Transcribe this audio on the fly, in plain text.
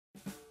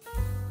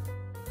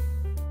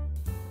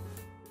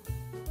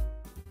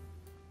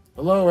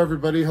Hello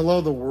everybody, hello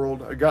the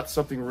world. I got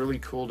something really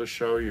cool to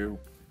show you.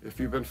 If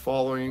you've been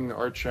following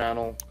our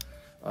channel,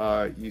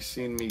 you've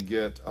seen me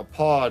get a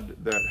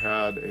pod that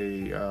had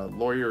a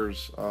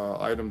lawyer's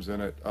items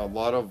in it. A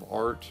lot of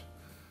art,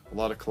 a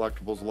lot of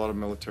collectibles, a lot of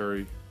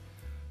military.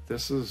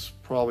 This is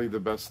probably the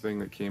best thing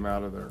that came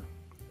out of there.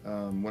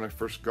 When I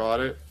first got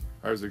it,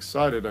 I was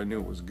excited. I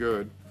knew it was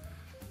good.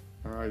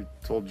 I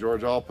told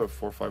George I'll put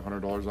 $400 or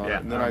 $500 on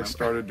it, and then I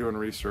started doing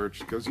research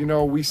because, you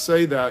know, we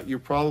say that, you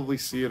probably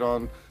see it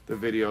on the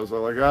videos.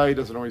 I'm like, he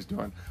doesn't know what he's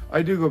doing.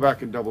 I do go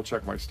back and double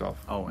check my stuff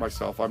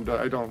myself. I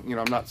don't, you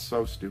know, I'm not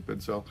so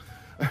stupid. So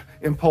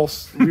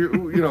impulse,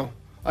 you know,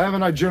 I have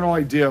a general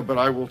idea, but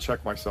I will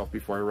check myself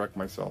before I wreck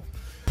myself.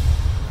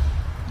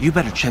 You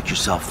better check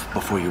yourself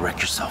before you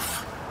wreck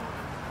yourself.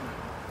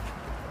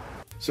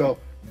 So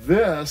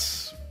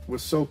this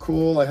was so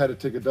cool. I had to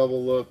take a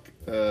double look,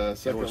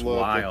 second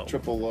look, a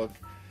triple look.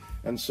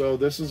 And so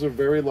this is a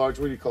very large,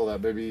 what do you call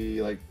that?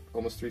 Maybe like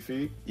almost 3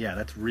 feet? Yeah,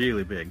 that's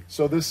really big.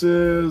 So this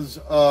is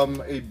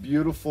a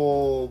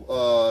beautiful,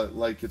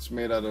 like it's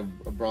made out of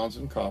bronze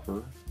and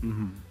copper.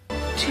 Mm-hmm.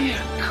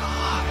 Dear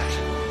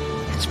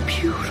God, it's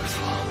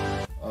beautiful.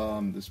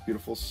 This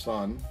beautiful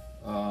sun.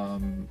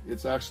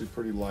 It's actually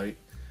pretty light.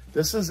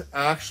 This is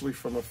actually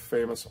from a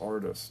famous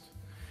artist.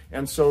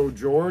 And so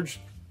George,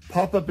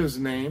 pop up his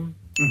name,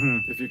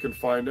 if you can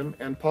find him,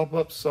 and pop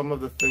up some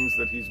of the things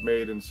that he's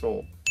made and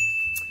sold.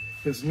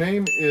 His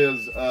name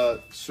is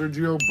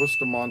Sergio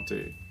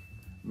Bustamante,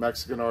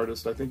 Mexican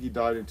artist. I think he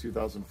died in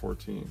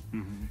 2014.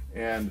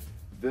 And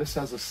this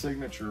has a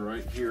signature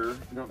right here.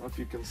 I don't know if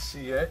you can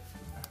see it.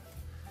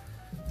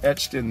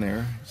 Etched in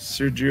there.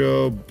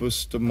 Sergio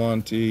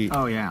Bustamante.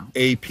 Oh, yeah.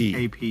 AP.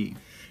 AP.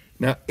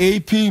 Now,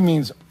 AP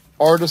means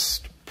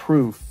artist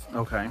proof.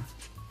 Okay.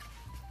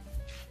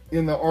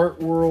 In the art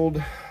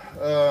world,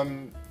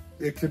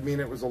 it could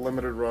mean it was a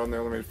limited run. They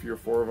only made 3 or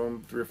 4 of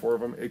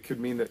them. It could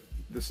mean that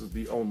this is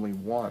the only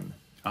one.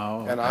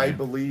 Oh, okay. And I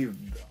believe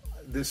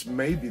this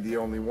may be the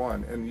only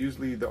one. And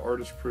usually the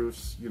artist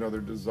proofs, you know, they're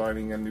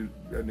designing a new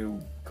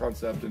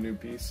concept, a new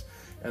piece,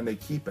 and they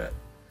keep it.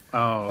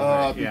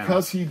 Oh, okay.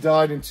 Because he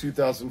died in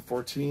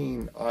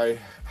 2014, I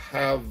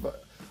have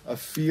a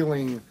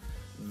feeling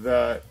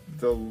that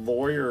the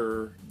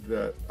lawyer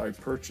that I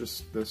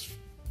purchased this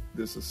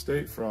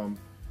estate from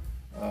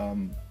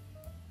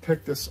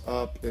picked this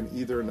up in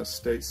either an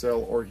estate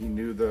sale, or he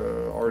knew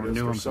the artist,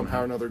 or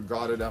somehow or another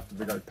got it after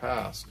the guy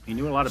passed. He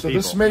knew a lot of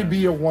people. So this may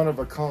be a one of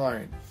a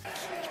kind.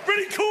 It's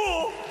pretty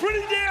cool,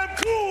 pretty damn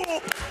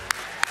cool.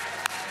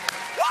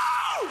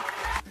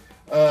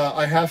 Woo!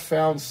 I have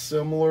found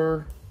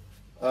similar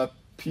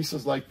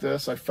pieces like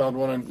this. I found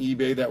one on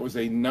eBay that was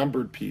a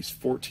numbered piece,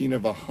 14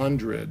 of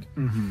 100,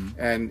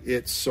 and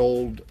it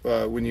sold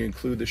when you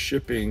include the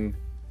shipping,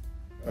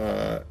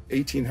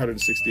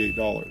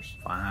 $1,868.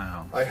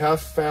 Wow. I have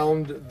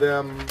found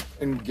them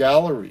in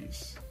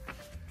galleries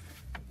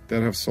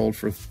that have sold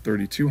for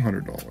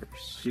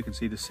 $3,200. You can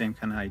see the same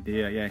kind of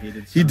idea. Yeah, he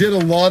did. He did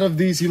a lot of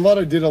these. He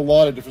did a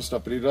lot of different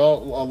stuff, but he did a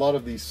lot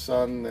of these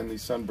sun and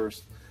these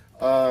sunbursts.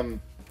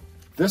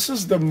 This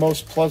is the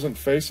most pleasant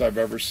face I've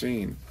ever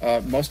seen.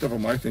 Most of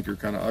them I think are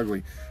kind of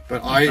ugly,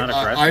 but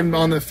I'm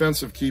on the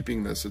fence of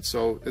keeping this. It's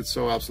so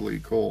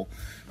absolutely cool.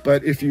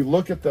 But if you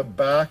look at the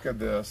back of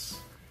this,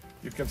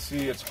 you can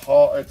see it's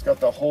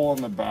got the hole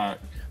in the back.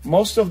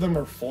 Most of them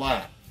are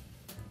flat.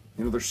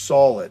 You know, they're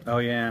solid. Oh,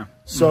 yeah.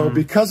 So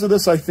because of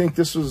this, I think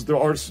this was the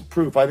artist's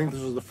proof. I think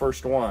this was the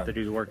first one. That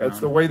he's working on. It's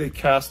the way they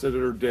casted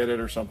it or did it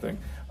or something.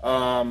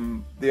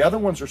 The other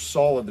ones are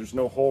solid. There's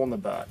no hole in the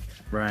back.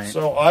 Right.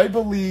 So I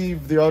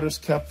believe the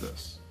artist kept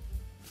this.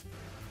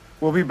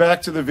 We'll be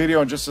back to the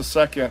video in just a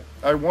second.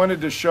 I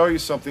wanted to show you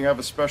something. I have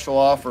a special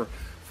offer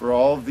for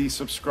all of the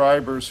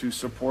subscribers who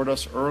support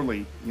us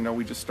early. You know,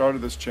 we just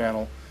started this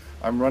channel.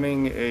 I'm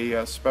running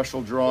a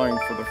special drawing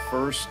for the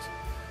first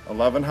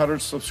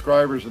 1,100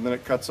 subscribers, and then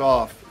it cuts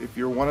off. If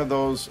you're one of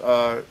those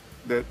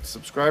that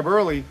subscribe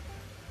early,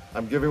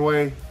 I'm giving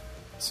away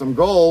some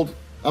gold.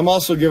 I'm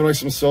also giving away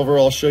some silver.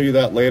 I'll show you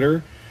that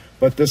later.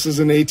 But this is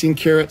an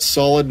 18-karat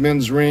solid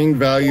men's ring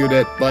valued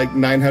at like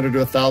 $900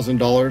 to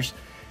 $1,000.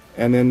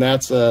 And then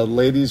that's a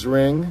lady's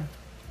ring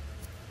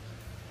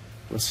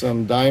with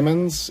some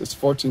diamonds. It's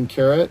 14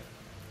 karat.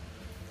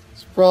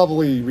 It's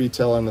probably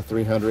retail in the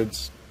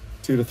 300s.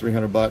 $200 to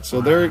 $300. So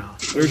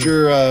there's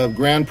your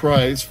grand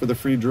prize for the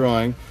free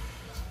drawing.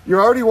 You're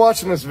already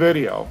watching this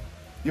video.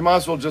 You might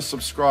as well just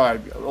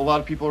subscribe. A lot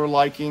of people are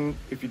liking.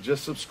 If you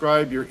just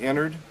subscribe, you're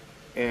entered.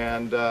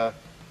 And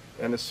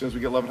as soon as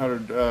we get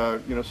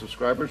 1,100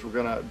 subscribers, we're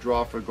gonna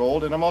draw for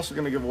gold. And I'm also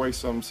gonna give away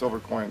some silver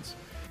coins.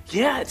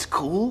 Yeah, it's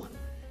cool.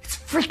 It's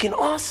freaking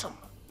awesome.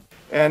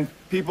 And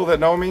people that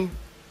know me,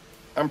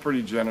 I'm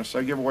pretty generous.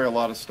 I give away a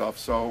lot of stuff.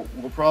 So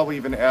we'll probably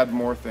even add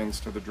more things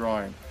to the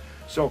drawing.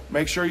 So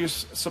make sure you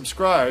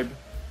subscribe.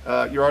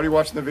 You're already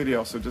watching the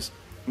video, so just,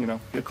 you know,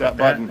 hit that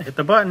button. Hit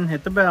the button,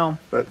 hit the bell.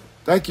 But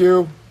thank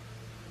you.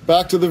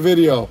 Back to the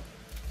video.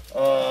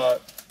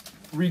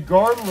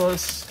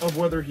 Regardless of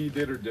whether he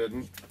did or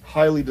didn't,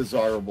 highly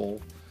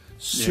desirable.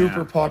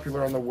 super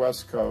popular on the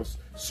West Coast,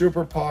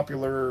 super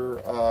popular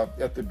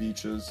at the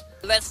beaches.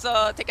 Let's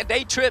take a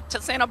day trip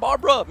to Santa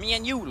Barbara, me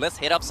and you. Let's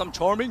hit up some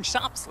charming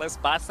shops. Let's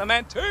buy some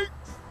antiques.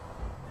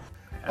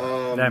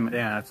 Yeah,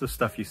 that's the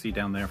stuff you see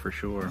down there for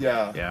sure.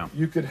 Yeah.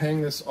 You could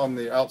hang this on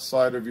the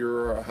outside of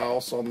your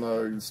house on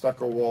the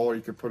stucco wall, or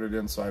you could put it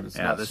inside. It's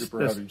not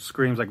super heavy.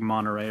 Screams like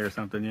Monterey or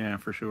something. Yeah,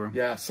 for sure.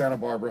 Yeah, Santa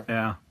Barbara.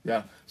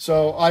 Yeah.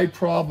 So I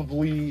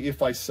probably,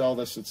 if I sell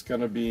this, it's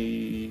going to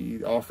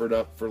be offered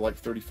up for like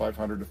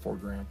 $3,500 to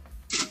 $4,000.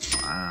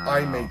 Wow.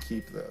 I may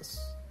keep this.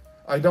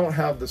 I don't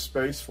have the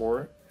space for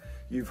it.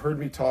 You've heard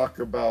me talk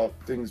about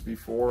things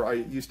before. I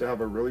used to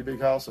have a really big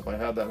house. If I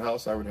had that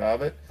house, I would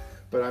have it.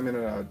 But I'm in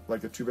a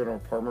 2-bedroom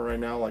apartment right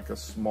now, like a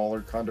smaller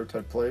condo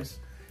type place,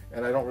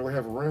 and I don't really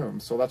have room.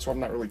 So that's why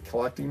I'm not really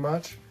collecting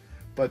much.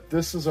 But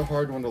this is a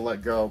hard one to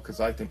let go because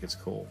I think it's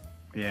cool.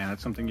 Yeah,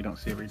 that's something you don't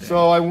see every day.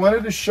 So I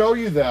wanted to show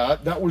you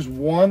that. That was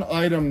one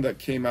item that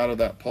came out of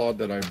that pod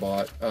that I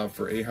bought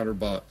for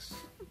 $800.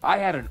 I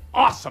had an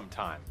awesome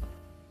time.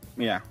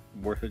 Yeah,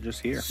 worth it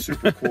just here.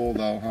 Super cool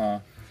though, huh?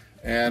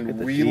 And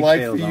we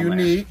like the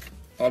unique.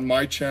 On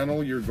my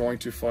channel, you're going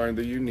to find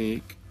the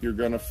unique. You're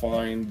going to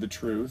find the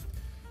truth.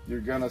 You're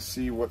going to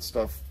see what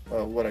stuff,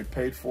 what I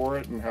paid for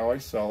it and how I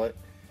sell it.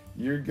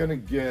 You're going to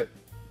get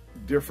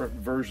different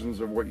versions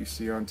of what you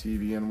see on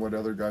TV and what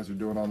other guys are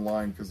doing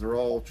online, because they're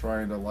all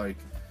trying to like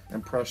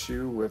impress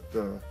you with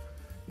the,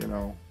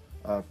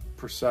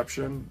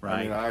 perception.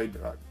 Right. I mean,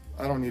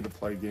 I don't need to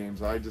play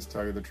games. I just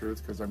tell you the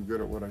truth because I'm good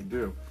at what I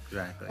do.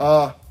 Exactly.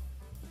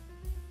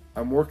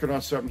 I'm working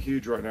on something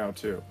huge right now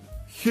too.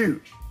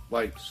 Huge.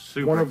 Like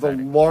super one of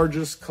exciting. the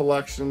largest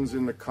collections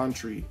in the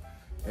country.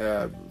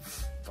 I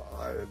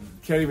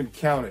can't even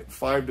count it.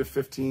 5 to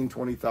 15,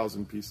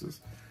 20,000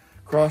 pieces.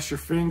 Cross your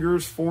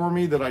fingers for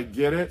me that I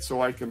get it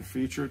so I can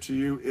feature it to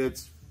you.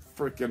 It's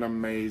freaking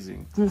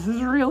amazing. This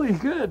is really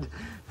good.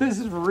 This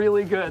is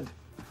really good.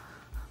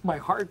 My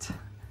heart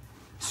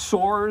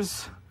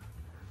soars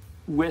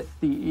with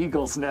the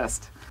eagle's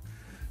nest.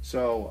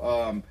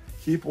 So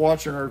keep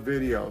watching our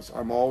videos.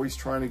 I'm always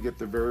trying to get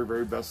the very,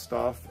 very best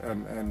stuff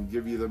and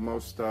give you the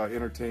most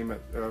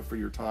entertainment for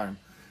your time.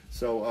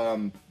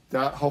 So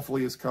that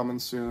hopefully is coming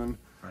soon.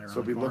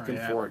 So be looking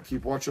for it.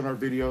 Keep watching our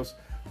videos.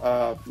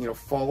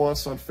 Follow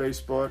us on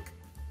Facebook.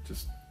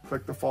 Just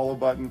click the follow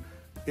button.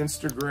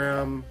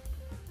 Instagram,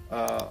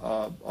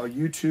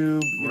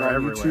 YouTube.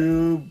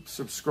 YouTube.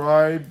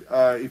 Subscribe.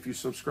 If you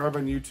subscribe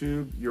on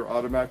YouTube, you're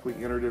automatically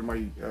entered in my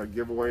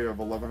giveaway of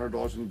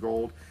 $1,100 in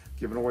gold.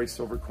 Giving away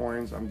silver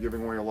coins. I'm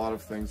giving away a lot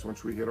of things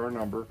once we hit our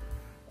number.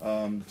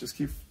 Just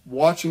keep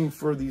watching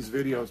for these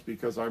videos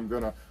because I'm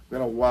gonna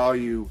wow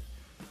you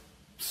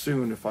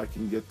soon if I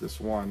can get this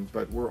one.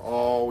 But we're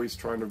always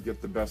trying to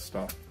get the best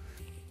stuff.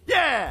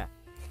 Yeah!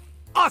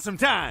 Awesome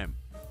time!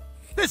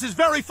 This is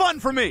very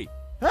fun for me!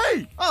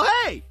 Hey!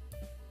 Oh, hey!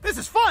 This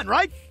is fun,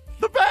 right?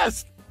 The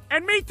best!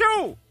 And me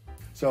too!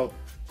 So,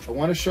 I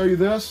want to show you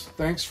this.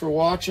 Thanks for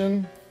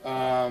watching.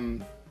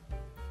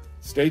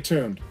 Stay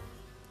tuned.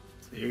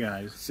 See you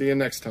guys. See you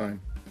next time.